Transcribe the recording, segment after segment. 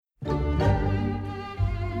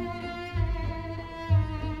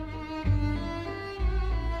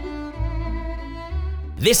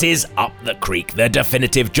This is Up the Creek, the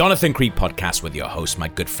definitive Jonathan Creek podcast with your host, my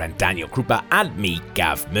good friend Daniel Krupa, and me,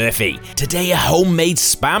 Gav Murphy. Today, a homemade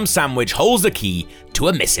spam sandwich holds the key to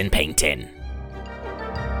a missing painting.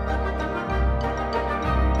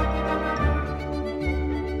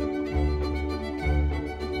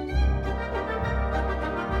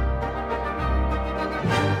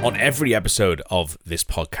 On every episode of this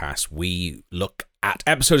podcast, we look at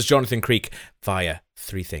episodes of Jonathan Creek via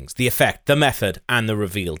three things: the effect, the method, and the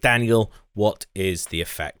reveal. Daniel, what is the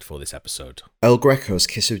effect for this episode? El Greco's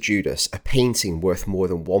Kiss of Judas, a painting worth more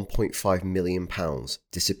than £1.5 million,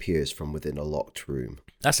 disappears from within a locked room.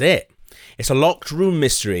 That's it. It's a locked room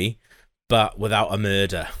mystery, but without a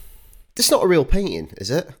murder. It's not a real painting, is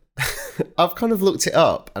it? I've kind of looked it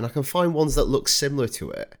up, and I can find ones that look similar to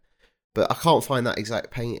it, but I can't find that exact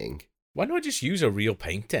painting. Why don't I just use a real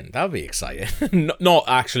painting? That would be exciting. Not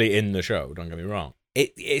actually in the show, don't get me wrong.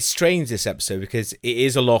 It's strange, this episode, because it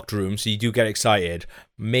is a locked room, so you do get excited.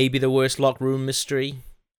 Maybe the worst locked room mystery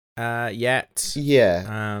yet.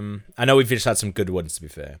 Yeah. I know we've just had some good ones, to be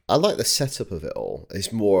fair. I like the setup of it all.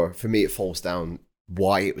 It's more, for me, it falls down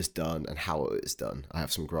why it was done and how it was done. I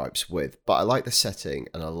have some gripes with. But I like the setting,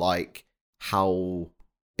 and I like how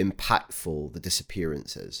impactful the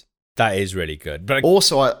disappearance is. That is really good. But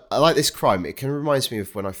also, I like this crime. It kind of reminds me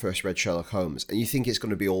of when I first read Sherlock Holmes, and you think it's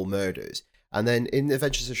going to be all murders. And then in The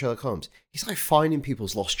Adventures of Sherlock Holmes, he's like finding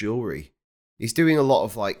people's lost jewelry. He's doing a lot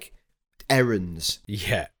of like errands.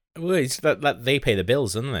 Yeah. Well, it's that they pay the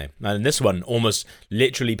bills, don't they? And this one almost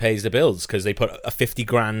literally pays the bills because they put a 50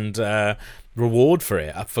 grand reward for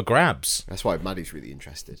it up for grabs. That's why Maddie's really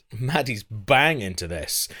interested. Maddie's bang into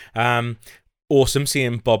this. Awesome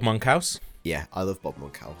seeing Bob Monkhouse. Yeah, I love Bob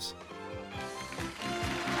Monkhouse.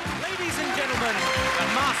 Ladies and gentlemen, the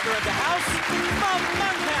master of the house, Bob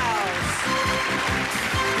Monkhouse.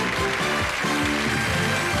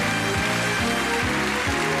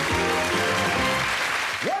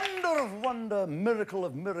 Wonder of wonder, miracle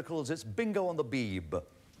of miracles, it's bingo on the beeb.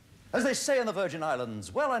 As they say in the Virgin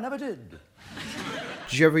Islands, well, I never did.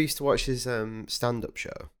 Did you ever used to watch his stand-up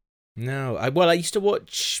show? No, I used to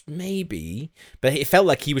watch maybe, but it felt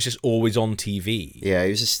like he was just always on TV. Yeah,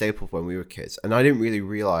 he was a staple when we were kids, and I didn't really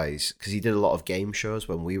realise, because he did a lot of game shows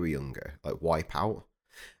when we were younger, like Wipeout.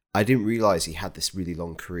 I didn't realise he had this really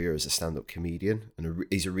long career as a stand-up comedian, and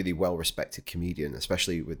he's a really well-respected comedian,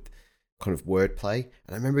 especially with kind of wordplay.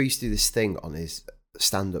 And I remember he used to do this thing on his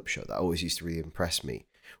stand-up show that always used to really impress me,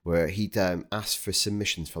 where he'd ask for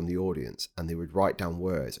submissions from the audience, and they would write down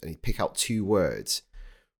words, and he'd pick out 2 words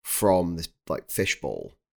from this like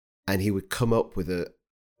fishbowl, and he would come up with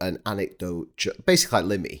an anecdote, basically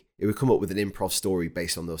like Limmy. He would come up with an improv story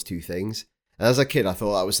based on those 2 things. And as a kid, I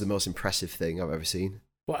thought that was the most impressive thing I've ever seen.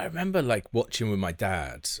 Well, I remember like watching with my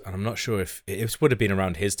dad, and I'm not sure if it would have been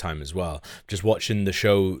around his time as well, just watching the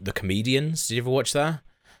show The Comedians. Did you ever watch that?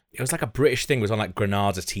 It was like a British thing. It was on like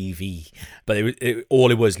Granada TV, but all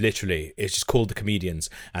it was literally, it's just called The Comedians,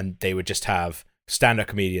 and they would just have stand-up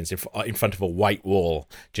comedians in front of a white wall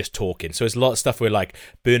just talking. So there's a lot of stuff where like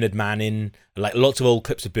Bernard Manning, like lots of old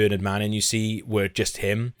clips of Bernard Manning you see were just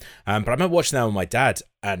him. But I remember watching that with my dad,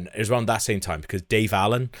 and it was around that same time because Dave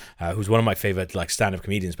Allen, who's one of my favorite like stand-up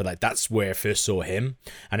comedians, but like that's where I first saw him,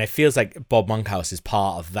 and it feels like Bob Monkhouse is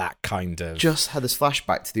part of that kind of. Just had this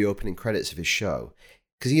flashback to the opening credits of his show,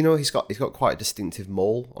 because you know he's got quite a distinctive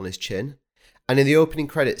mole on his chin, and in the opening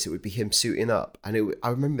credits it would be him suiting up, and I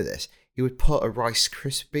remember this. He would put a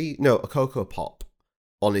a Cocoa Pop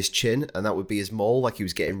on his chin, and that would be his mole, like he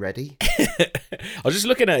was getting ready. I was just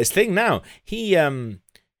looking at his thing now. He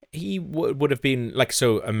would have been like,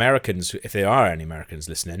 so Americans, if there are any Americans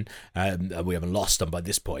listening, we haven't lost them by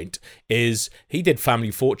this point, is he did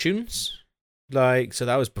Family Fortunes, like, so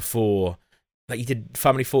that was before. Like he did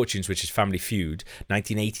Family Fortunes, which is Family Feud,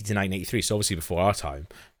 1980 to 1983, so obviously before our time,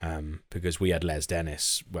 because we had Les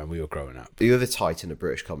Dennis when we were growing up. The other titan of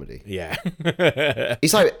British comedy. Yeah.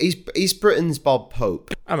 he's Britain's Bob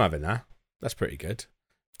Hope. I'm having that. That's pretty good.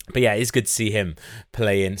 But yeah, it's good to see him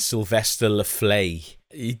playing Sylvester LaFlay.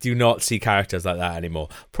 You do not see characters like that anymore.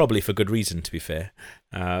 Probably for good reason, to be fair.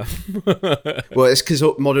 Well, it's because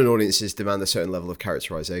modern audiences demand a certain level of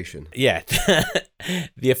characterization. Yeah.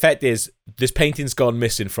 The effect is this painting's gone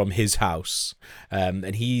missing from his house,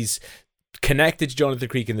 and he's connected to Jonathan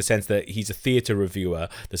Creek in the sense that he's a theatre reviewer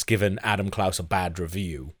that's given Adam Klaus a bad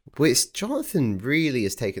review. But Jonathan really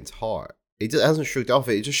has taken to heart. He hasn't shrugged off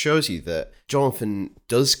it. It just shows you that Jonathan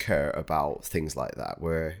does care about things like that,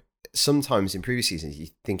 where sometimes in previous seasons you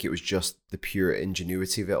think it was just the pure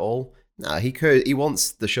ingenuity of it all. Nah, he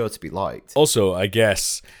wants the show to be liked. Also, I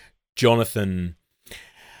guess Jonathan,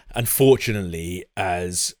 unfortunately,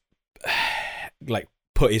 has like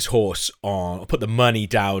put the money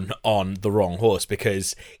down on the wrong horse,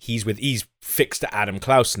 because he's fixed to Adam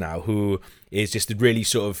Klaus now, who is just a really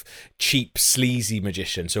sort of cheap, sleazy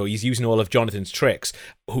magician. So he's using all of Jonathan's tricks,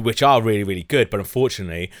 which are really, really good, but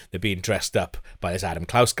unfortunately they're being dressed up by this Adam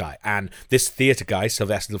Klaus guy. And this theatre guy,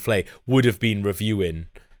 Sylvester Lefay, would have been reviewing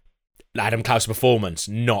Adam Klaus' performance,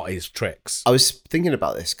 not his tricks. I was thinking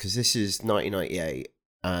about this because this is 1998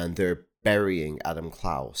 and they're burying Adam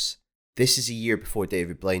Klaus. This is a year before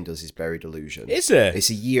David Blaine does his Buried Illusion. Is it? It's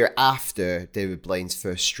a year after David Blaine's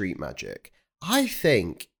first Street Magic. I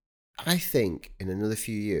think in another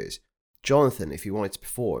few years, Jonathan, if he wanted to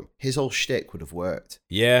perform, his whole shtick would have worked.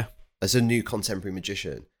 Yeah. As a new contemporary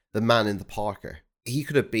magician, the man in the Parker, he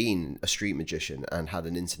could have been a street magician and had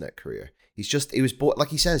an internet career. He was born, like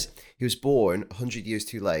he says, he was born 100 years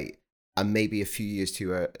too late and maybe a few years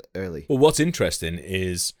too early. Well, what's interesting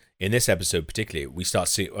is, in this episode particularly, we start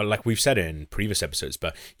to see, like we've said in previous episodes,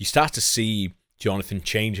 but you start to see Jonathan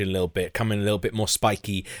changing a little bit, coming a little bit more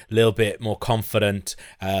spiky, a little bit more confident.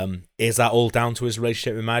 Is that all down to his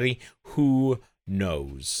relationship with Maddie? Who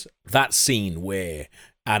knows? That scene where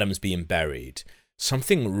Adam's being buried,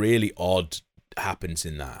 something really odd happens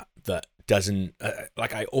in that doesn't,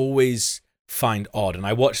 I always find odd. And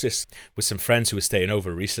I watched this with some friends who were staying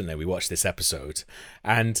over recently. We watched this episode,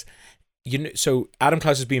 and so Adam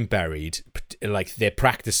Klaus is being buried, like they're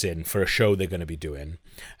practicing for a show they're going to be doing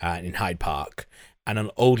in Hyde Park, and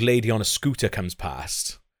an old lady on a scooter comes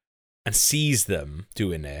past and sees them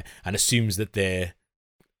doing it and assumes that they're,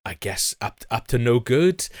 I guess, up to no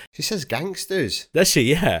good. She says gangsters. Does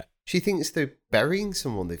she? Yeah. She thinks they're burying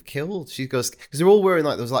someone they've killed. She goes, because they're all wearing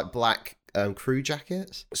those black crew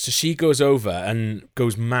jackets. So she goes over and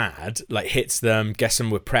goes mad, like hits them, gets them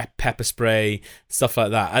with pepper spray, stuff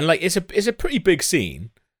like that. And it's a pretty big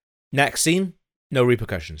scene. Next scene, no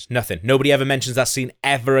repercussions, nothing. Nobody ever mentions that scene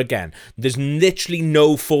ever again. There's literally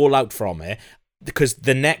no fallout from it, because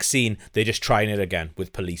the next scene, they're just trying it again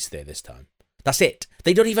with police there this time. That's it.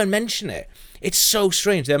 They don't even mention it. It's so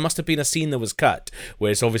strange. There must have been a scene that was cut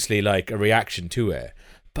where it's obviously like a reaction to it.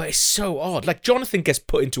 But it's so odd. Like, Jonathan gets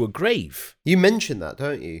put into a grave. You mentioned that,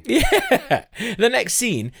 don't you? Yeah. The next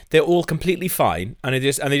scene, they're all completely fine, and they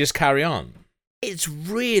just carry on. It's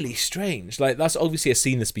really strange. Like, that's obviously a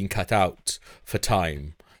scene that's been cut out for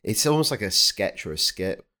time. It's almost like a sketch or a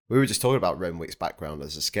skit. We were just talking about Renwick's background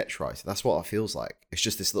as a sketch writer. That's what it feels like. It's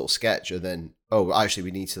just this little sketch, and then, actually,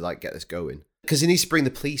 we need to get this going. Because he needs to bring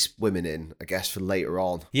the police women in, I guess, for later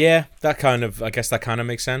on. Yeah, I guess that kind of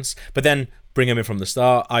makes sense. But then bring him in from the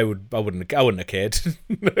start, I wouldn't have cared.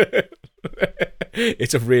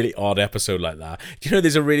 It's a really odd episode like that. Do you know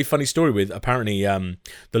there's a really funny story with apparently The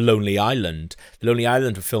Lonely Island. The Lonely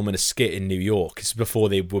Island were filming a skit in New York. It's before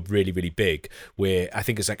they were really, really big, where I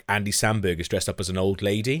think it's like Andy Samberg is dressed up as an old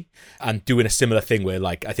lady and doing a similar thing where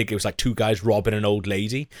I think it was like two guys robbing an old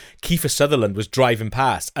lady. Kiefer Sutherland was driving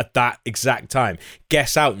past at that exact time,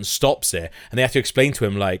 gets out and stops it, and they have to explain to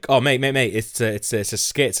him oh mate, it's a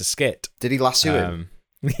skit. Did he lasso him?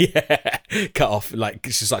 Yeah, cut off,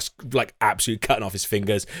 it's just like absolutely cutting off his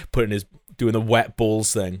fingers, doing the wet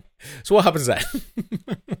balls thing. So what happens then?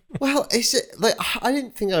 Well, is it I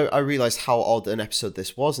didn't think I realised how odd an episode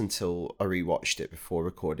this was until I rewatched it before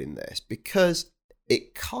recording this, because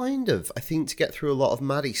it kind of, I think, to get through a lot of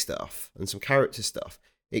Maddie stuff and some character stuff,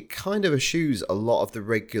 it kind of eschews a lot of the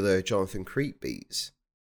regular Jonathan Creek beats.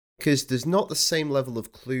 Because there's not the same level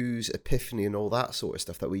of clues, epiphany, and all that sort of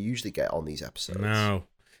stuff that we usually get on these episodes. No,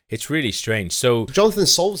 it's really strange. So Jonathan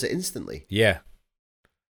solves it instantly. Yeah,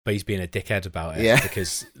 but he's being a dickhead about it. Yeah.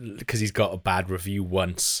 because he's got a bad review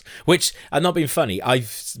once. Which, I'm not being funny,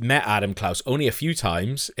 I've met Adam Klaus only a few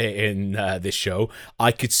times in this show.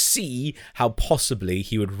 I could see how possibly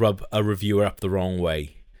he would rub a reviewer up the wrong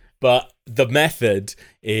way. But the method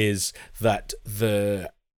is that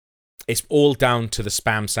it's all down to the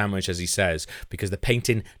spam sandwich, as he says, because the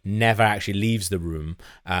painting never actually leaves the room.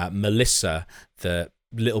 Melissa, the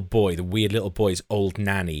weird little boy's old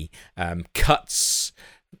nanny, has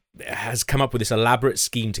come up with this elaborate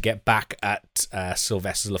scheme to get back at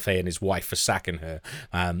Sylvester Lefay and his wife for sacking her.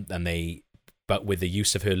 But with the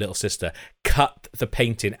use of her little sister, cut the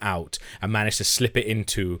painting out and managed to slip it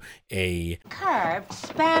into a curved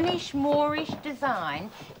Spanish Moorish design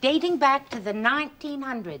dating back to the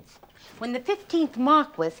 1900s, when the 15th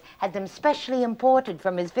Marquis had them specially imported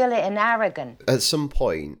from his villa in Aragon. At some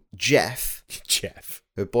point, Jeff,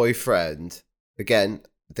 her boyfriend, again,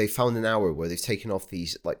 they found an hour where they've taken off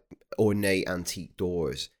these ornate antique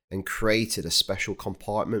doors and created a special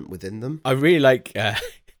compartment within them. I really like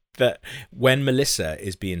that when Melissa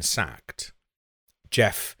is being sacked,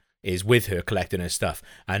 Jeff is with her collecting her stuff,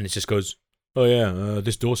 and it just goes, "Oh yeah,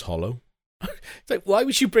 this door's hollow." It's like, why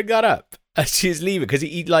would you bring that up as she's leaving? Because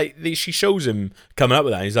she shows him coming up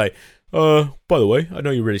with that, and he's like, by the way, I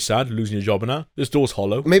know you're really sad losing your job and that. This door's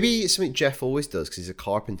hollow. Maybe it's something Jeff always does because he's a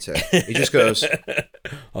carpenter. He just goes,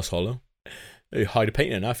 "That's hollow. You hide a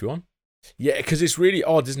painting now if you want." Yeah, because it's really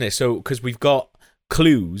odd, isn't it? So, because we've got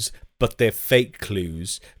clues, but they're fake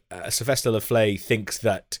clues. Sylvester LaFleur thinks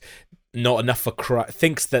that not enough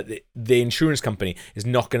thinks that the insurance company is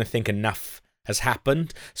not going to think enough has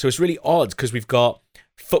happened. So it's really odd because we've got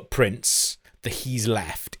footprints that he's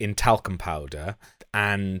left in talcum powder,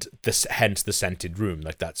 and hence the scented room.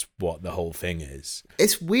 Like, that's what the whole thing is.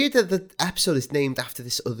 It's weird that the episode is named after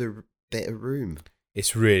this other bit of room.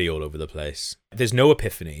 It's really all over the place. There's no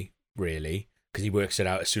epiphany, really, because he works it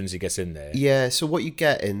out as soon as he gets in there. Yeah, so what you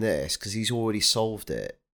get in this, because he's already solved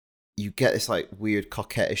it, you get this like weird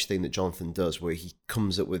coquettish thing that Jonathan does where he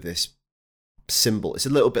comes up with this symbol. It's a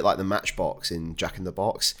little bit like the matchbox in Jack in the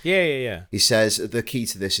Box. Yeah. He says the key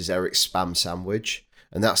to this is Eric's spam sandwich,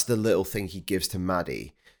 and that's the little thing he gives to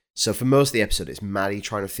Maddie. So for most of the episode, it's Maddie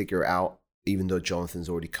trying to figure it out, even though Jonathan's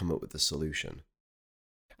already come up with the solution.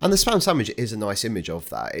 And the spam sandwich is a nice image of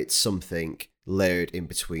that. It's something layered in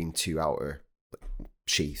between two outer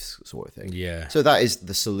sheaths, sort of thing. Yeah. So that is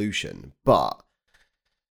the solution, but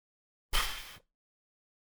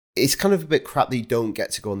it's kind of a bit crap that you don't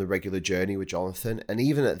get to go on the regular journey with Jonathan. And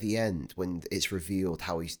even at the end, when it's revealed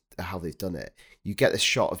how they've done it, you get this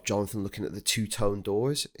shot of Jonathan looking at the two-tone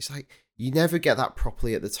doors. It's like, you never get that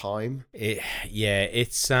properly at the time. It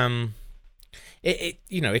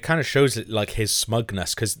kind of shows like his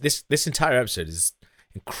smugness, because this entire episode is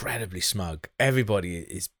incredibly smug. Everybody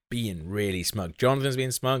is being really smug. Jonathan's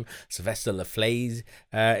being smug. Sylvester LaFleur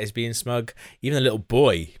is being smug. Even the little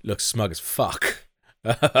boy looks smug as fuck.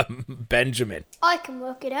 Benjamin. I can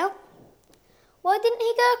work it out. Why didn't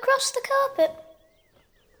he go across the carpet?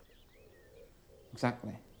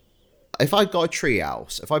 Exactly. If I got a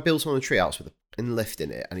treehouse, if I built someone a treehouse with and lift in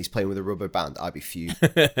it, and he's playing with a rubber band, I'd be fuming.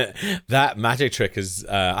 That magic trick is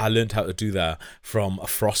I learned how to do that from a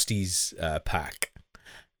Frosties pack.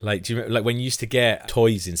 Like, do you remember, like when you used to get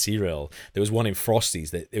toys in cereal? There was one in Frosties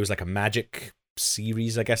that it was like a magic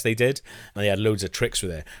series, I guess they did, and they had loads of tricks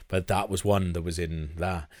with it, but that was one that was in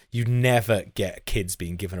that. You never get kids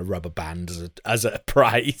being given a rubber band as a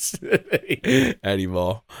prize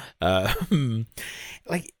anymore.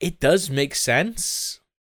 Like, it does make sense,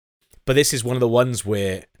 but this is one of the ones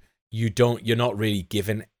where you're not really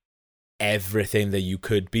given everything that you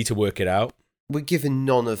could be to work it out. We're given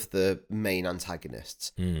none of the main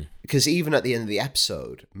antagonists, because even at the end of the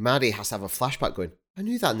episode, Maddie has to have a flashback going, I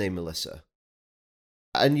knew that name, Melissa.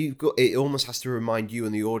 And it almost has to remind you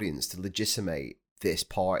and the audience to legitimate this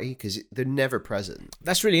party, because they're never present.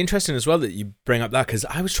 That's really interesting as well that you bring up that, because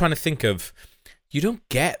I was trying to think of, you don't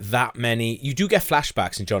get that many. You do get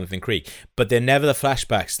flashbacks in Jonathan Creek, but they're never the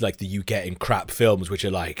flashbacks like that you get in crap films, which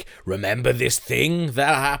are like, remember this thing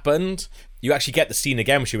that happened? You actually get the scene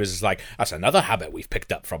again where she was just like, that's another habit we've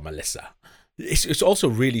picked up from Melissa. It's also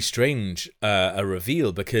really strange, a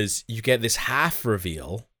reveal, because you get this half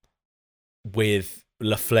reveal with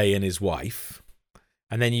LaFleur and his wife,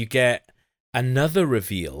 and then you get another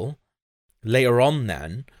reveal later on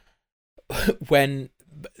then when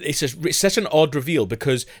it's such an odd reveal,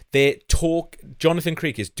 because Jonathan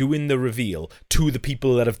Creek is doing the reveal to the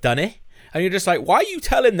people that have done it, and you're just like, why are you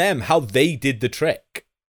telling them how they did the trick?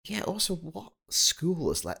 Yeah, also, what school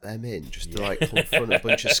has let them in just to like confront a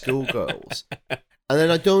bunch of schoolgirls? And then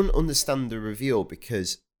I don't understand the reveal,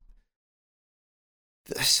 because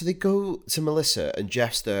so they go to Melissa and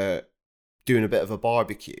Jeff's there doing a bit of a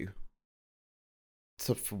barbecue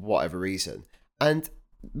for whatever reason. And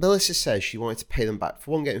Melissa says she wanted to pay them back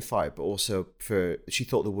for one, getting fired, but also for she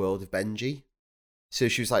thought the world of Benji. So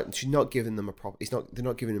she was like, she's not giving them they're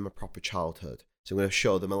not giving him a proper childhood. So I'm going to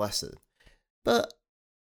show them a lesson. But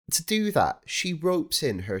to do that, she ropes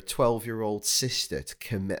in her 12-year-old sister to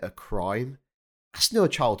commit a crime. That's no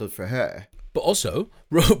childhood for her. But also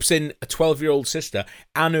ropes in a 12-year-old sister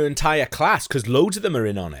and her entire class, because loads of them are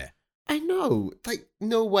in on it. I know. Like,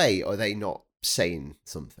 no way are they not saying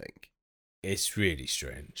something. It's really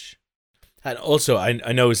strange. And also, I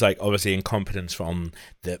know it's like obviously incompetence from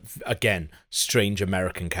the, again, strange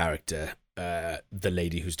American character, the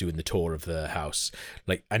lady who's doing the tour of the house.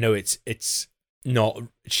 Like, I know it's not,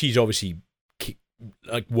 she's obviously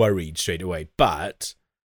like worried straight away, but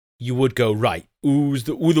you would go, right, who's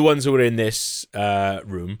the ones who were in this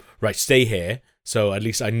room? Right, stay here. So at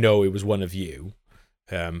least I know it was one of you.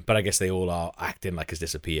 But I guess they all are acting like it's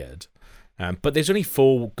disappeared. But there's only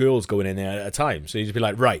 4 girls going in there at a time. So you just be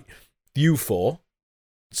like, right, you 4,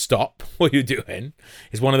 stop what you're doing.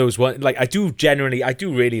 It's one of those like I do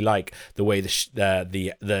really like the way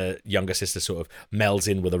the younger sister sort of melds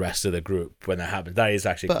in with the rest of the group when that happens. That is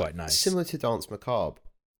actually quite nice. Similar to Dance Macabre.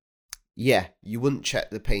 Yeah, you wouldn't check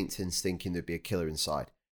the paintings thinking there'd be a killer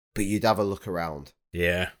inside, but you'd have a look around.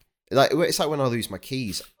 Yeah. Like it's like when I lose my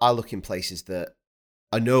keys, I look in places that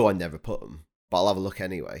I know I never put them, but I'll have a look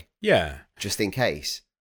anyway. Yeah. Just in case.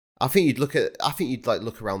 I think you'd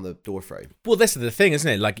look around the door frame. Well, this is the thing,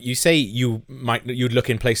 isn't it? Like you say, you'd look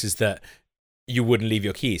in places that you wouldn't leave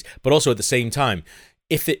your keys, but also at the same time,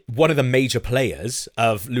 if one of the major players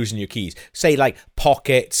of losing your keys, say like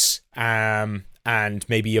pockets, and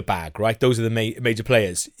maybe your bag, right? Those are the major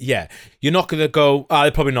players. Yeah, you're not gonna go.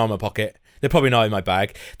 They're probably not in my pocket. They're probably not in my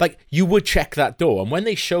bag. Like, you would check that door. And when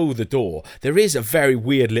they show the door, there is a very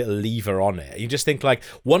weird little lever on it. You just think, like,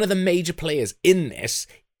 one of the major players in this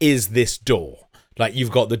is this door. Like, you've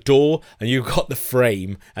got the door, and you've got the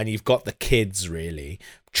frame, and you've got the kids, really.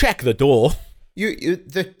 Check the door.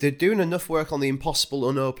 They're doing enough work on the impossible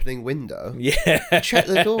unopening window. Yeah. Check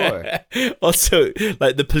the door. Also,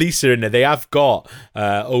 like, the police are in there. They have got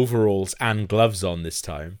overalls and gloves on this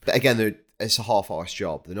time. But again, it's a half-arsed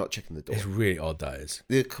job. They're not checking the door. It's really odd, that is.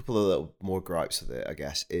 A couple of little more gripes with it, I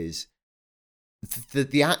guess, is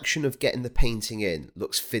the action of getting the painting in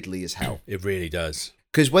looks fiddly as hell. It really does.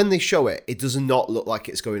 Because when they show it, it does not look like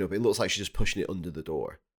it's going up. It looks like she's just pushing it under the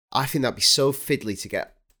door. I think that'd be so fiddly to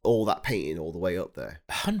get all that painting all the way up there.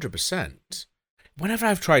 100%. Whenever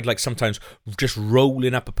I've tried, like, sometimes just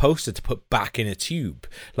rolling up a poster to put back in a tube,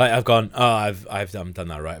 like, I've gone, I've done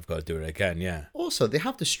that right, I've got to do it again, yeah. Also, they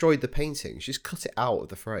have destroyed the painting. Just cut it out of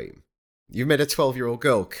the frame. You've made a 12-year-old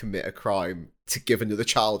girl commit a crime to give another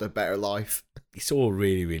child a better life. It's all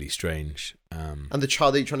really, really strange. And the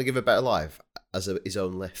child that you're trying to give a better life as his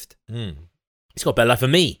own lift. It's got a better life for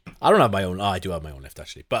me. I don't have my own. I do have my own lift,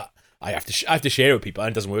 actually, but I have to share it with people,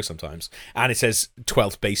 and it doesn't work sometimes. And it says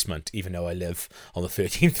 12th basement, even though I live on the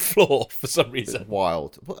 13th floor for some reason. It's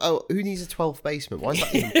wild. Oh, who needs a 12th basement? Why is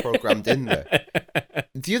that even programmed in there?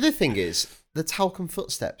 The other thing is the talcum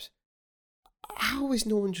footsteps. How is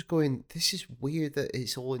no one just going, this is weird that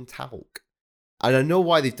it's all in talc? And I know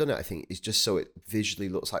why they've done it, I think, is just so it visually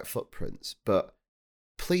looks like footprints. But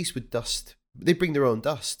police with dust, they bring their own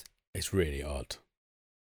dust. It's really odd.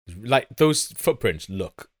 Like, those footprints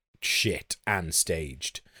look shit and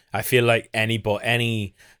staged. I feel like any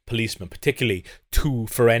policeman, particularly 2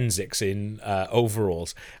 forensics in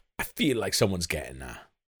overalls, I feel like someone's getting that.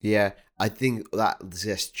 Yeah, I think that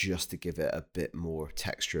exists just to give it a bit more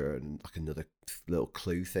texture and like another little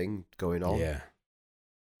clue thing going on. Yeah.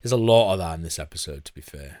 There's a lot of that in this episode, to be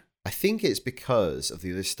fair. I think it's because of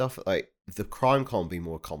the other stuff. Like, the crime can't be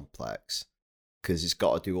more complex because it's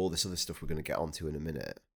got to do all this other stuff we're going to get onto in a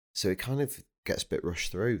minute. So it kind of gets a bit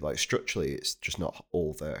rushed through. Like, structurally, it's just not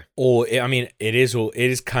all there. Or, I mean, it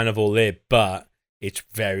is kind of all there, but it's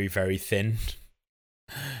very, very thin.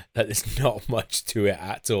 That there's not much to it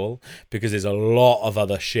at all, because there's a lot of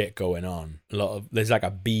other shit going on. There's like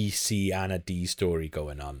a B, C, and a D story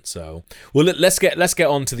going on. So, well, let's get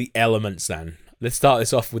on to the elements then. Let's start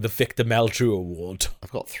this off with the Victor Meldrew Award.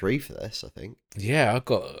 I've got 3 for this, I think. Yeah, I've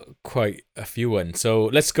got quite a few ones. So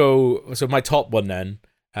let's go. So my top one then.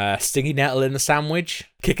 Stingy nettle in the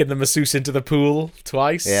sandwich, kicking the masseuse into the pool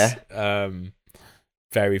twice. Yeah.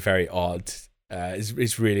 Very, very odd.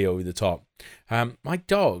 It's really over the top. My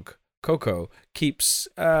dog, Coco, keeps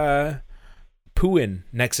pooing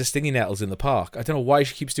next to stingy nettles in the park. I don't know why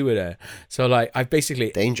she keeps doing it. So, like, I basically...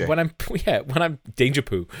 Danger. When I'm danger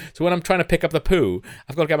poo. So when I'm trying to pick up the poo,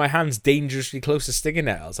 I've got to get my hands dangerously close to stingy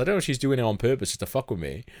nettles. I don't know if she's doing it on purpose just to fuck with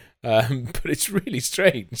me. But it's really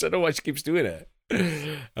strange. I don't know why she keeps doing it.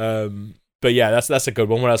 But yeah, that's a good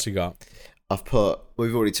one. What else we got?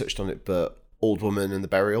 We've already touched on it, but Old Woman and the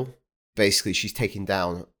Burial. Basically, she's taking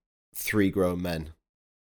down 3 grown men.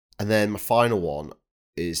 And then my final one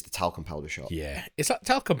is the talcum powder shot. Yeah, it's like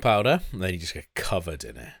talcum powder, and then you just get covered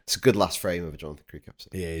in it. It's a good last frame of a Jonathan Creek episode.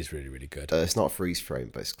 Yeah, it's really, really good. It's not a freeze frame,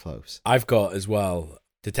 but it's close. I've got as well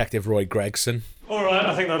Detective Roy Gregson. All right,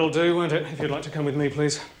 I think that'll do, won't it? If you'd like to come with me,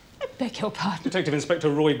 please. I beg your pardon. Detective Inspector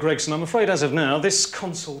Roy Gregson, I'm afraid as of now, this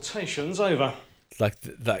consultation's over. Like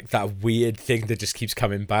that weird thing that just keeps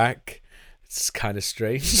coming back. It's kind of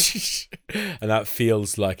strange. And that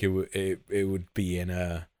feels like it would be in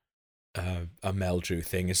a Meldrew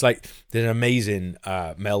thing. It's like there's an amazing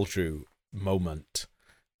Meldrew moment.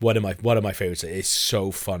 One of my favorites. It's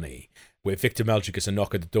so funny where Victor Meldrew gets a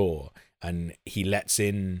knock at the door and he lets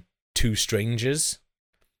in 2 strangers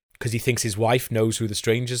because he thinks his wife knows who the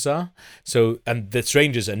strangers are. So, and the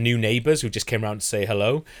strangers are new neighbors who just came around to say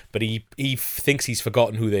hello, but he thinks he's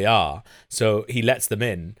forgotten who they are. So he lets them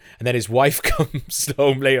in. And then his wife comes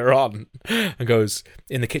home later on and goes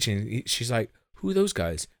in the kitchen. She's like, who are those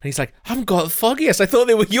guys? And he's like, I haven't got the foggiest. I thought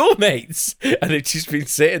they were your mates. And they've just been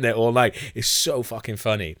sitting there all night. It's so fucking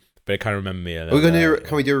funny. But it kind of remember me a little.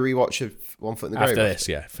 Can we do a rewatch of One Foot in the Grave? After this,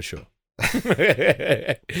 yeah, for sure.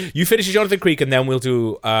 You finish Jonathan Creek and then we'll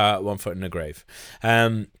do One Foot in the Grave.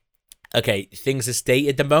 Okay, things that's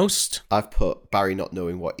dated the most. I've put Barry not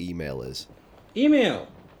knowing what email is. Email?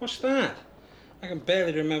 What's that? I can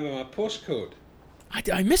barely remember my postcode.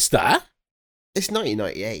 I missed that. It's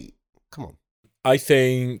 1998. Come on. I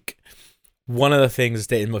think one of the things that's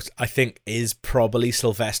dated the most, I think, is probably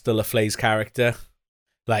Sylvester LaFlay's character.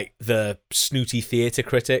 Like the snooty theatre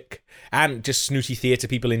critic and just snooty theatre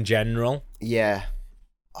people in general. Yeah.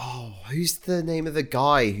 Oh, who's the name of the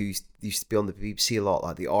guy who used to be on the BBC a lot,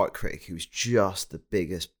 like the art critic, who's just the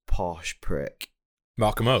biggest posh prick?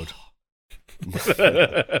 Mark Commode.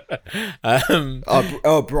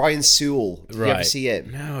 Brian Sewell. Did you ever see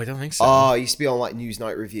him? No, I don't think so. Oh, he used to be on like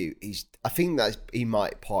Newsnight Review. I think that he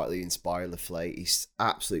might partly inspire LaFlay. He's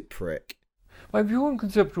absolute prick. My view on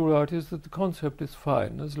conceptual art is that the concept is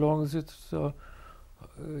fine as long as it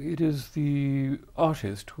is the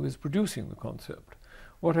artist who is producing the concept.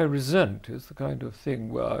 What I resent is the kind of thing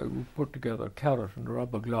where I will put together a carrot and a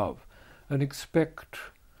rubber glove and expect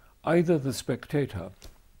either the spectator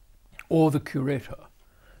or the curator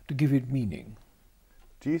to give it meaning.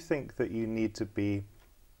 Do you think that you need to be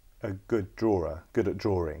a good drawer, good at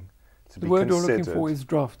drawing, to the be word considered... you're looking for is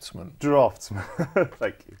draftsman. Draftsman.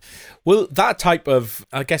 Thank you. Well, that type of,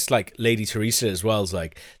 I guess, like Lady Teresa as well, is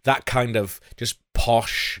like that kind of just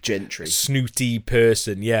posh, gentry, snooty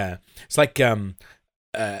person. Yeah, it's like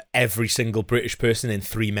every single British person in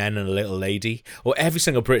Three Men and a Little Lady, or every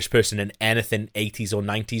single British person in anything 80s or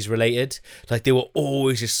 90s related. Like they were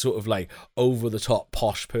always just sort of like over the top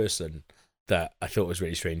posh person. That I thought was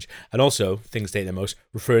really strange. And also, things dated the most,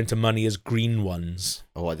 referring to money as green ones.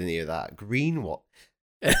 Oh, I didn't hear that. Green what?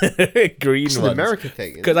 Green it's ones. an American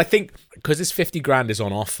thing. Because I think, because this 50 grand is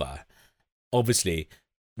on offer, obviously,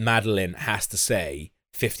 Madeline has to say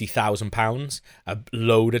 £50,000 a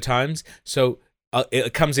load of times. So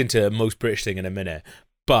it comes into most British thing in a minute.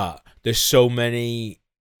 But there's so many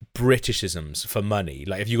Britishisms for money.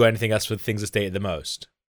 Like, have you got anything else for things that's dated the most?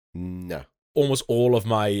 No. Almost all of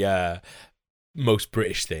my... most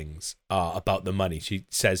British things are about the money. She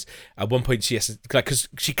says at one point she has to, like, because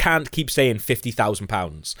she can't keep saying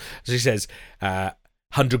 £50,000. So she says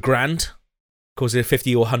 100 grand. Calls it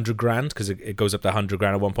 50 or 100 grand because it goes up to 100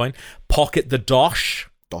 grand at one point. Pocket the dosh.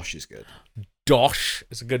 Dosh is good. Dosh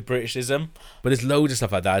is a good Britishism. But there's loads of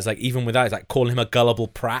stuff like that. It's like, even with that, it's like calling him a gullible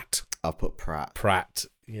prat. I'll put Pratt. Pratt.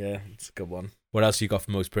 Yeah, it's a good one. What else you got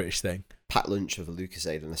for most British thing? Packed lunch of a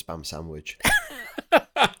Lucozade and a spam sandwich.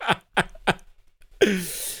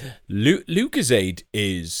 Lucozade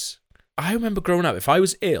is... I remember growing up, if I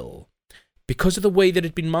was ill, because of the way that it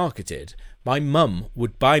had been marketed, my mum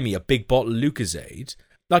would buy me a big bottle of Lucozade,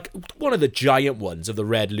 like one of the giant ones of the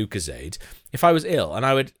red Lucozade, if I was ill, and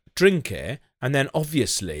I would drink it, and then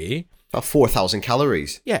obviously... About 4,000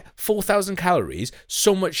 calories. Yeah, 4,000 calories,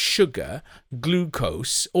 so much sugar,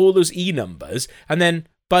 glucose, all those E numbers, and then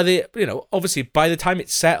obviously by the time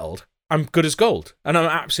it's settled, I'm good as gold, and I'm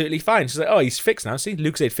absolutely fine. She's like, oh, he's fixed now. See,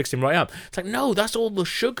 Lucozade fixed him right up. It's like, no, that's all the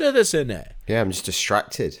sugar that's in it. Yeah, I'm just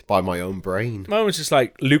distracted by my own brain. Mine was just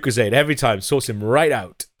like, Lucozade every time, sorts him right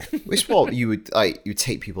out. It's what you would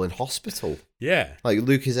take people in hospital. Yeah. Like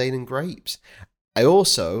Lucozade and grapes. I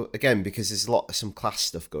also, again, because there's some class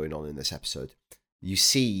stuff going on in this episode, you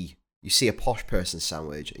see a posh person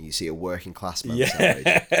sandwich and you see a working class man sandwich.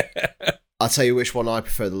 I'll tell you which one I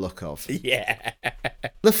prefer the look of. Yeah.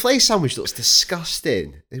 The flay sandwich looks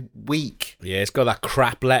disgusting. It's weak. Yeah, it's got that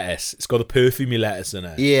crap lettuce. It's got the perfumey lettuce in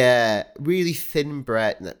it. Yeah, really thin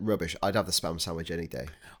bread. Rubbish. I'd have the spam sandwich any day.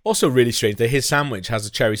 Also really strange that his sandwich has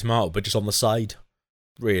a cherry tomato, but just on the side.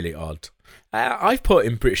 Really odd. I've put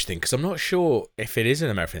in British thing, because I'm not sure if it is an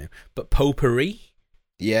American thing, but potpourri?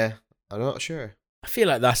 Yeah, I'm not sure. I feel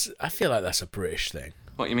like that's a British thing.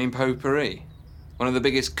 What, you mean potpourri? One of the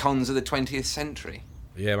biggest cons of the 20th century.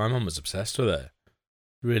 Yeah, my mum was obsessed with it.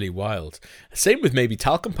 Really wild. Same with maybe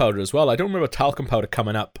talcum powder as well. I don't remember talcum powder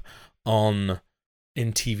coming up in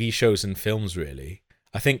TV shows and films, really.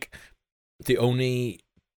 I think the only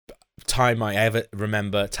time I ever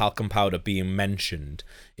remember talcum powder being mentioned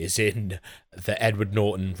is in the Edward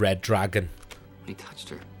Norton Red Dragon. He touched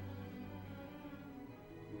her.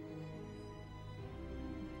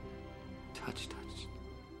 Touch.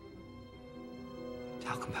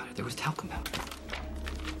 Talcum powder. There was talcum powder.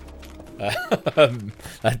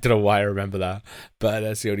 I don't know why I remember that, but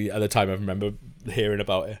that's the only other time I remember hearing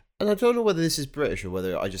about it. And I don't know whether this is British or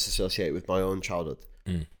whether I just associate it with my own childhood.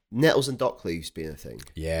 Nettles and dock leaves being a thing.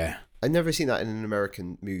 Yeah. I've never seen that in an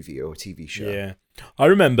American movie or TV show. Yeah. I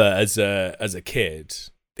remember as a kid,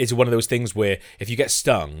 it's one of those things where if you get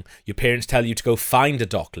stung, your parents tell you to go find a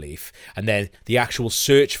dock leaf, and then the actual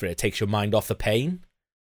search for it takes your mind off the pain.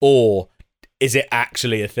 Or is it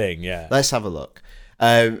actually a thing? Yeah. Let's have a look.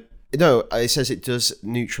 No, it says it does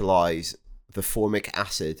neutralise the formic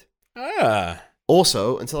acid. Ah.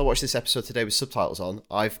 Also, until I watched this episode today with subtitles on,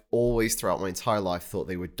 I've always throughout my entire life thought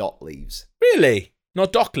they were dock leaves. Really?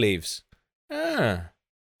 Not dock leaves? Ah.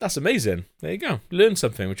 That's amazing. There you go. Learn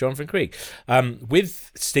something with Jonathan Creek.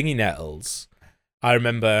 With stinging nettles, I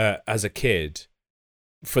remember as a kid,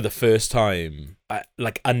 for the first time,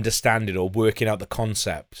 understanding or working out the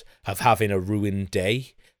concept of having a ruined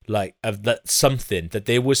day. Like, that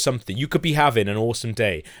there was something. You could be having an awesome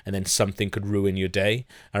day, and then something could ruin your day.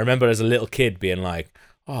 I remember as a little kid being like,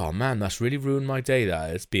 oh man, that's really ruined my day,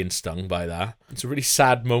 that is, being stung by that. It's a really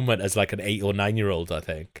sad moment as like an 8 or 9 year old, I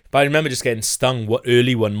think. But I remember just getting stung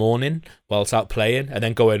early one morning whilst out playing, and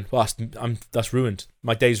then going, well, that's ruined.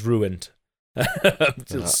 My day's ruined. I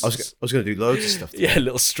was going to do loads of stuff today. Yeah, a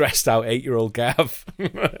little stressed out 8-year-old Gav.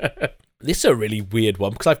 This is a really weird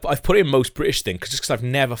one, because I've put in most British thing, just because I've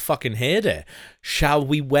never fucking heard it. Shall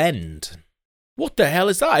we wend? What the hell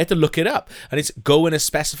is that? I had to look it up. And it's go in a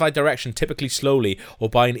specified direction, typically slowly, or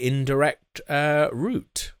by an indirect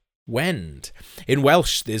route. Wend. In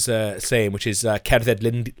Welsh, there's a saying, which is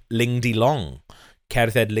cerdded lingdi long.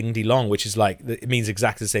 Cerdded lingdi long, which is like, it means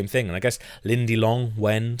exactly the same thing. And I guess lingdi long,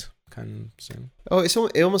 wend, kind of same. Oh,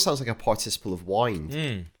 it almost sounds like a participle of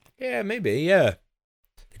wind. Yeah, maybe, yeah.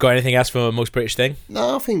 Got anything else for a most British thing?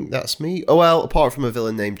 No, I think that's me. Oh, well, apart from a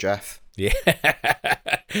villain named Jeff. Yeah.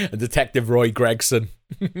 And Detective Roy Gregson.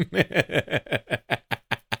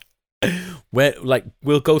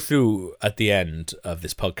 We'll go through at the end of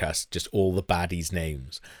this podcast just all the baddies'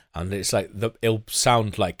 names. And it's like, it'll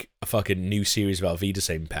sound like a fucking new series about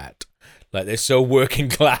Wiedersehen Pat. Like, they're so working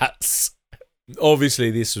class. Obviously,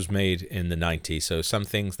 this was made in the 90s, so some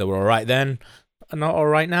things that were alright then are not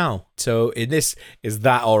alright now. So in this, is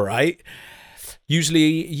that alright?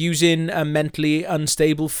 Usually using a mentally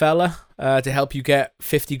unstable fella to help you get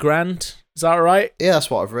 50 grand. Is that right? Yeah, that's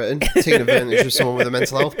what I've written. Taking advantage of someone with a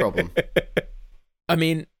mental health problem. I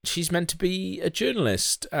mean, she's meant to be a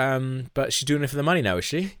journalist, but she's doing it for the money now, is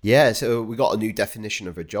she? Yeah, so we got a new definition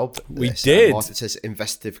of a job. We did. It says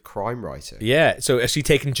investigative crime writer. Yeah, so is she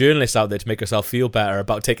taking journalists out there to make herself feel better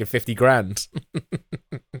about taking 50 grand?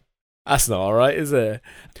 That's not all right, is it?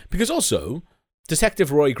 Because also,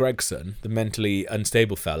 Detective Roy Gregson, the mentally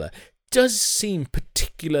unstable fella, does seem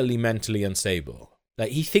particularly mentally unstable. Like,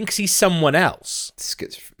 he thinks he's someone else.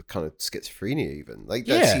 Kind of schizophrenia, even. Like,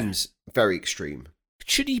 that seems very extreme.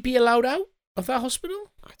 Should he be allowed out of that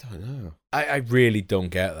hospital? I don't know. I really don't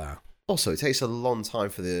get that. Also, it takes a long time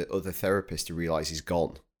for the other therapist to realise he's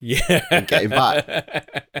gone. Yeah. And get him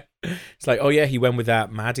back. It's like, oh yeah, he went with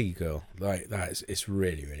that Maddie girl. Like, it's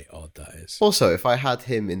really, really odd, that is. Also, if I had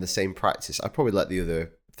him in the same practice, I'd probably let the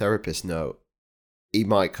other therapist know he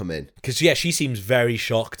might come in. Because, yeah, she seems very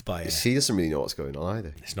shocked by it. She doesn't really know what's going on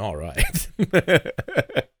either. It's not right.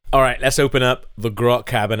 All right, let's open up the grot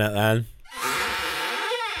cabinet then.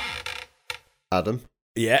 Adam?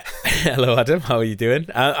 Yeah. Hello, Adam. How are you doing?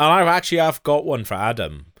 And I've got one for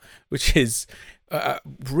Adam, which is a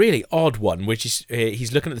really odd one, which is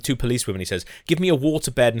he's looking at the two policewomen. He says, give me a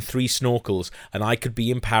waterbed and 3 snorkels and I could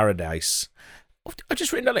be in paradise. I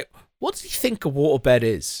just written down, like, what does he think a waterbed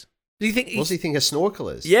is? What does he think a snorkel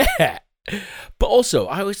is? Yeah. But also,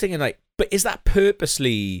 I was thinking, like, but is that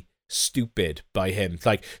purposely stupid by him?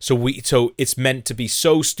 Like, so it's meant to be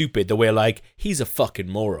so stupid that we're like, he's a fucking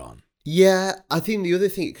moron. Yeah, I think the other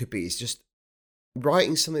thing it could be is just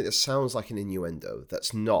writing something that sounds like an innuendo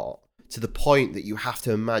that's not, to the point that you have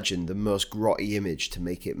to imagine the most grotty image to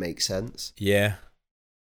make it make sense. Yeah.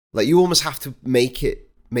 Like, you almost have to make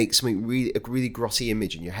something a really grotty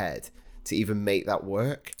image in your head to even make that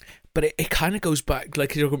work. But it kind of goes back,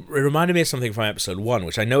 like, it reminded me of something from episode 1,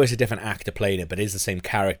 which I know is a different actor playing it, but is the same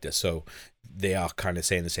character, so they are kind of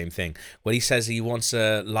saying the same thing. When he says he wants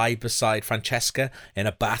to lie beside Francesca in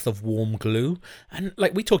a bath of warm glue, and,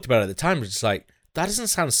 like, we talked about it at the time, it's like, that doesn't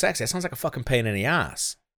sound sexy, it sounds like a fucking pain in the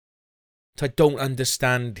ass. So I don't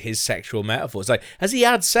understand his sexual metaphors. Like, has he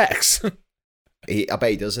had sex? I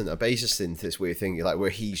bet he doesn't. I bet he's just into this weird thing, like where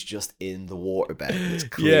he's just in the waterbed. And it's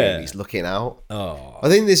clear he's looking out. Oh, I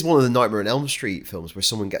think this is one of the Nightmare on Elm Street films where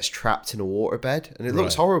someone gets trapped in a waterbed, and it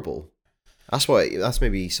looks horrible. That's why. That's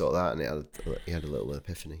maybe he saw that, and he had a little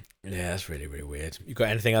epiphany. Yeah, that's really, really weird. You got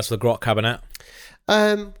anything else for the Grot Cabinet?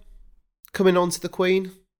 Coming on to the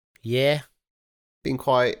Queen. Yeah. Being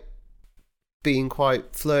quite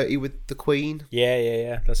flirty with the Queen.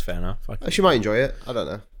 Yeah. That's fair enough. She might enjoy it. I don't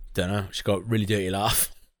know. Don't know. She's got a really dirty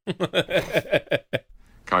laugh.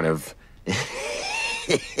 Kind of.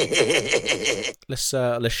 Let's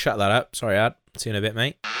shut that up. Sorry, Ad. See you in a bit,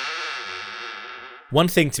 mate. One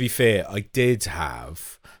thing, to be fair, I did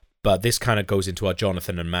have, but this kind of goes into our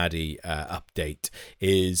Jonathan and Maddie update,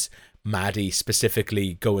 is Maddie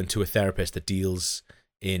specifically going to a therapist that deals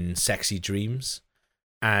in sexy dreams.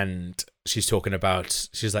 And she's talking about,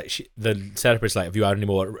 the therapist's like, have you had any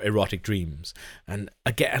more erotic dreams? And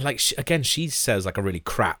again, she says like a really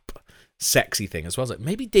crap, sexy thing as well. It's like,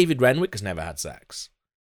 maybe David Renwick has never had sex.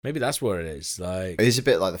 Maybe that's what it is. Like, it is a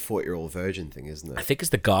bit like the 40-year-old virgin thing, isn't it? I think it's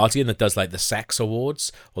The Guardian that does like the sex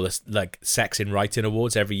awards or the like sex in writing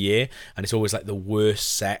awards every year, and it's always like the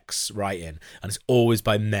worst sex writing, and it's always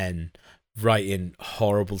by men writing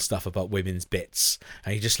horrible stuff about women's bits,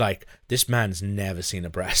 and you're just like, this man's never seen a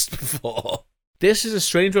breast before. This is a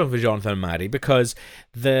strange one for Jonathan and Maddie because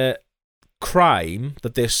the crime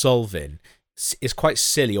that they're solving is quite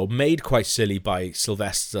silly, or made quite silly by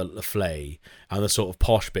Sylvester Laflay and the sort of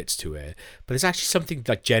posh bits to it, but there's actually something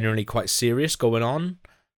like generally quite serious going on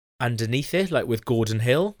underneath it, like with Gordon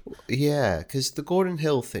Hill. Yeah, because the Gordon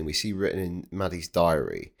Hill thing we see written in Maddie's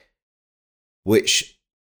diary, which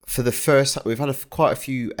for the first time, we've had quite a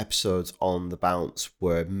few episodes on The Bounce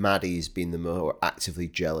where Maddie's been the more actively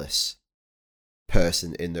jealous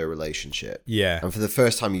person in their relationship. Yeah. And for the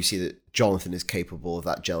first time, you see that Jonathan is capable of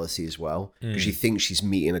that jealousy as well, because she thinks she's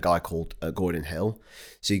meeting a guy called Gordon Hill.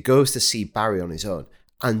 So he goes to see Barry on his own,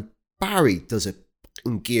 and Barry does a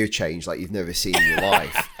gear change like you've never seen in your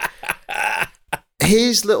life.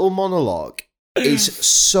 His little monologue is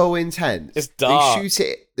so intense. It's dark.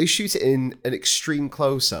 They shoot it in an extreme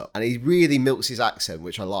close-up, and he really milks his accent,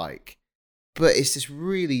 which I like. But it's this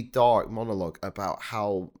really dark monologue about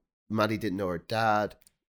how Maddie didn't know her dad,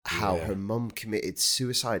 how her mum committed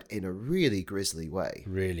suicide in a really grisly way.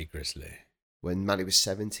 Really grisly. When Maddie was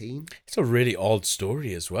 17. It's a really odd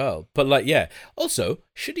story as well. But like, yeah. Also,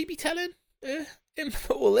 should he be telling him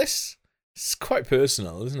all this? It's quite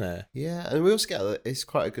personal, isn't it? Yeah, and we also get it's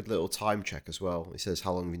quite a good little time check as well. He says,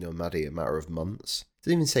 how long have you known Maddie? A matter of months.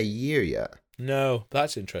 Didn't even say year yet. No,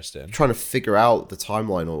 that's interesting. Trying to figure out the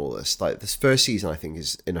timeline on all this. Like, this first season, I think,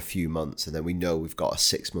 is in a few months, and then we know we've got a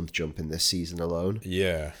 6-month jump in this season alone.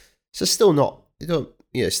 Yeah. So still not,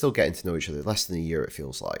 still getting to know each other. Less than a year, it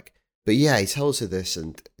feels like. But yeah, he tells her this,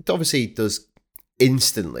 and it obviously does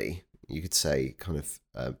instantly, you could say, kind of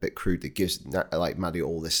a bit crude, that gives like Maddie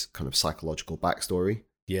all this kind of psychological backstory.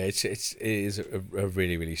 Yeah, it is a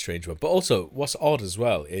really, really strange one. But also, what's odd as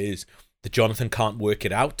well is that Jonathan can't work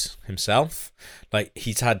it out himself. Like,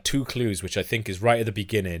 he's had 2 clues, which I think is right at the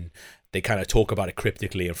beginning. They kind of talk about it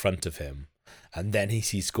cryptically in front of him, and then he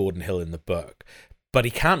sees Gordon Hill in the book. But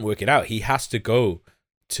he can't work it out. He has to go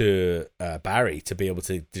to Barry to be able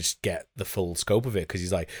to just get the full scope of it, because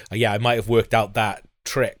he's like, oh, yeah, I might have worked out that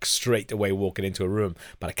trick straight away walking into a room,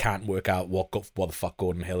 but I can't work out what the fuck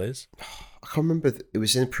Gordon Hill is. I can't remember. It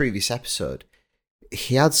was in a previous episode.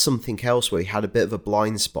 He had something else where he had a bit of a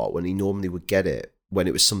blind spot when he normally would get it when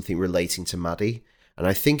it was something relating to Maddie. And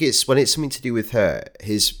I think it's when it's something to do with her,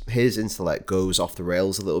 his intellect goes off the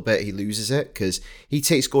rails a little bit. He loses it because he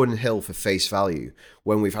takes Gordon Hill for face value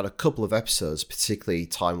when we've had a couple of episodes, particularly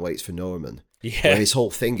Time Waits for Norman. Yeah. Where his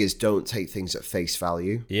whole thing is don't take things at face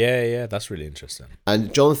value. Yeah, that's really interesting.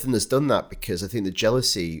 And Jonathan has done that because I think the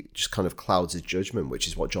jealousy just kind of clouds his judgment, which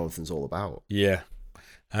is what Jonathan's all about. Yeah.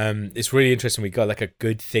 It's really interesting. We got like a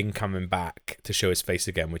good thing coming back to show his face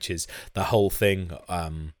again, which is the whole thing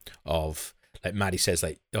of, like, Maddie says,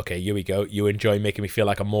 like, okay, here we go. You enjoy making me feel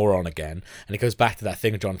like a moron again. And it goes back to that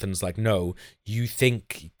thing. Jonathan's like, no, you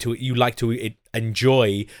like to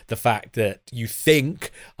enjoy the fact that you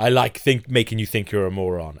think making you think you're a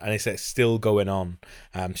moron. And it's still going on.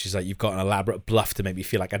 She's like, you've got an elaborate bluff to make me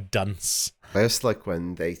feel like a dunce. I just like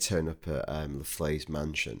when they turn up at LaFlay's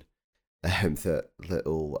mansion. That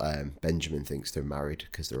little Benjamin thinks they're married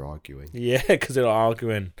because they're arguing. Yeah, because they're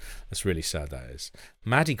arguing. That's really sad, that is.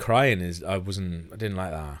 Maddie crying I didn't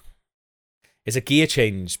like that. It's a gear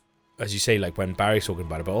change, as you say, like when Barry's talking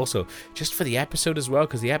about it, but also just for the episode as well,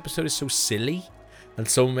 because the episode is so silly and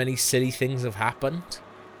so many silly things have happened.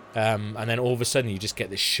 And then all of a sudden you just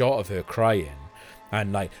get this shot of her crying,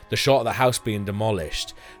 And like the shot of the house being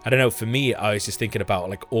demolished, I don't know, for me, I was just thinking about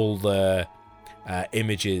like all the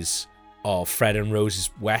images of Fred and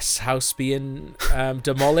Rose West's house being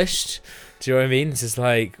demolished. Do you know what I mean? It's just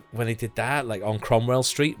like when they did that, like on Cromwell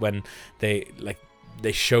Street, when they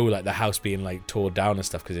show like the house being like torn down and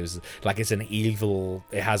stuff, because it was like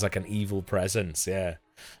it has like an evil presence. Yeah,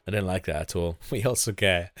 I didn't like that at all. We also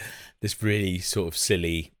get this really sort of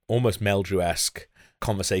silly, almost Meldrew-esque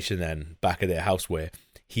conversation then back at their house where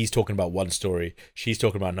he's talking about one story, she's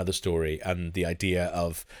talking about another story, and the idea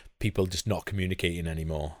of people just not communicating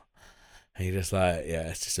anymore. And you're just like, yeah,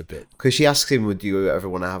 it's just a bit. Because she asks him, would you ever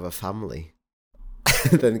want to have a family?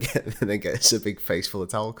 then gets a big face full of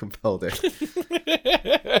talcum compelled in.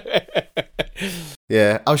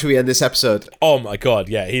 Yeah, how should we end this episode? Oh my god,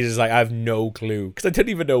 yeah, he's just like, I have no clue, because I don't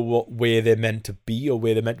even know where they're meant to be or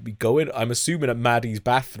where they're meant to be going. I'm assuming at Maddie's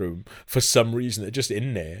bathroom for some reason. They're just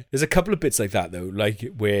in there. There's a couple of bits like that though, like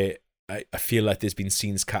where I feel like there's been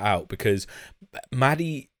scenes cut out, because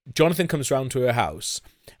Jonathan comes round to her house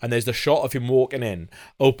and there's the shot of him walking in,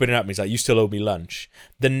 opening up, and he's like, you still owe me lunch.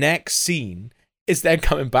 The next scene is then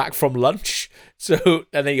coming back from lunch. So,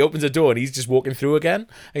 and then he opens the door and he's just walking through again.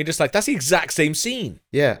 And you're just like, that's the exact same scene.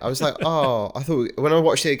 Yeah, I was like, oh, I thought, when I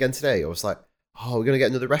watched it again today, I was like, oh, we're going to get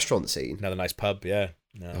another restaurant scene. Another nice pub, yeah.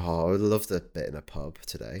 No. Oh, I would love the bit in a pub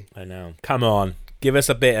today. I know. Come on, give us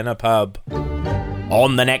a bit in a pub.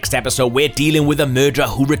 On the next episode, we're dealing with a murderer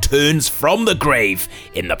who returns from the grave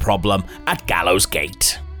in The Problem at Gallows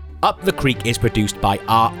Gate. Up the Creek is produced by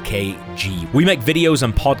RKG. We make videos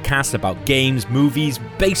and podcasts about games, movies,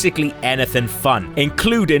 basically anything fun,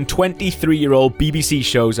 including 23-year-old BBC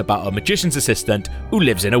shows about a magician's assistant who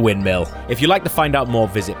lives in a windmill. If you'd like to find out more,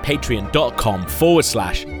 visit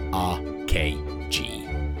patreon.com/RKG.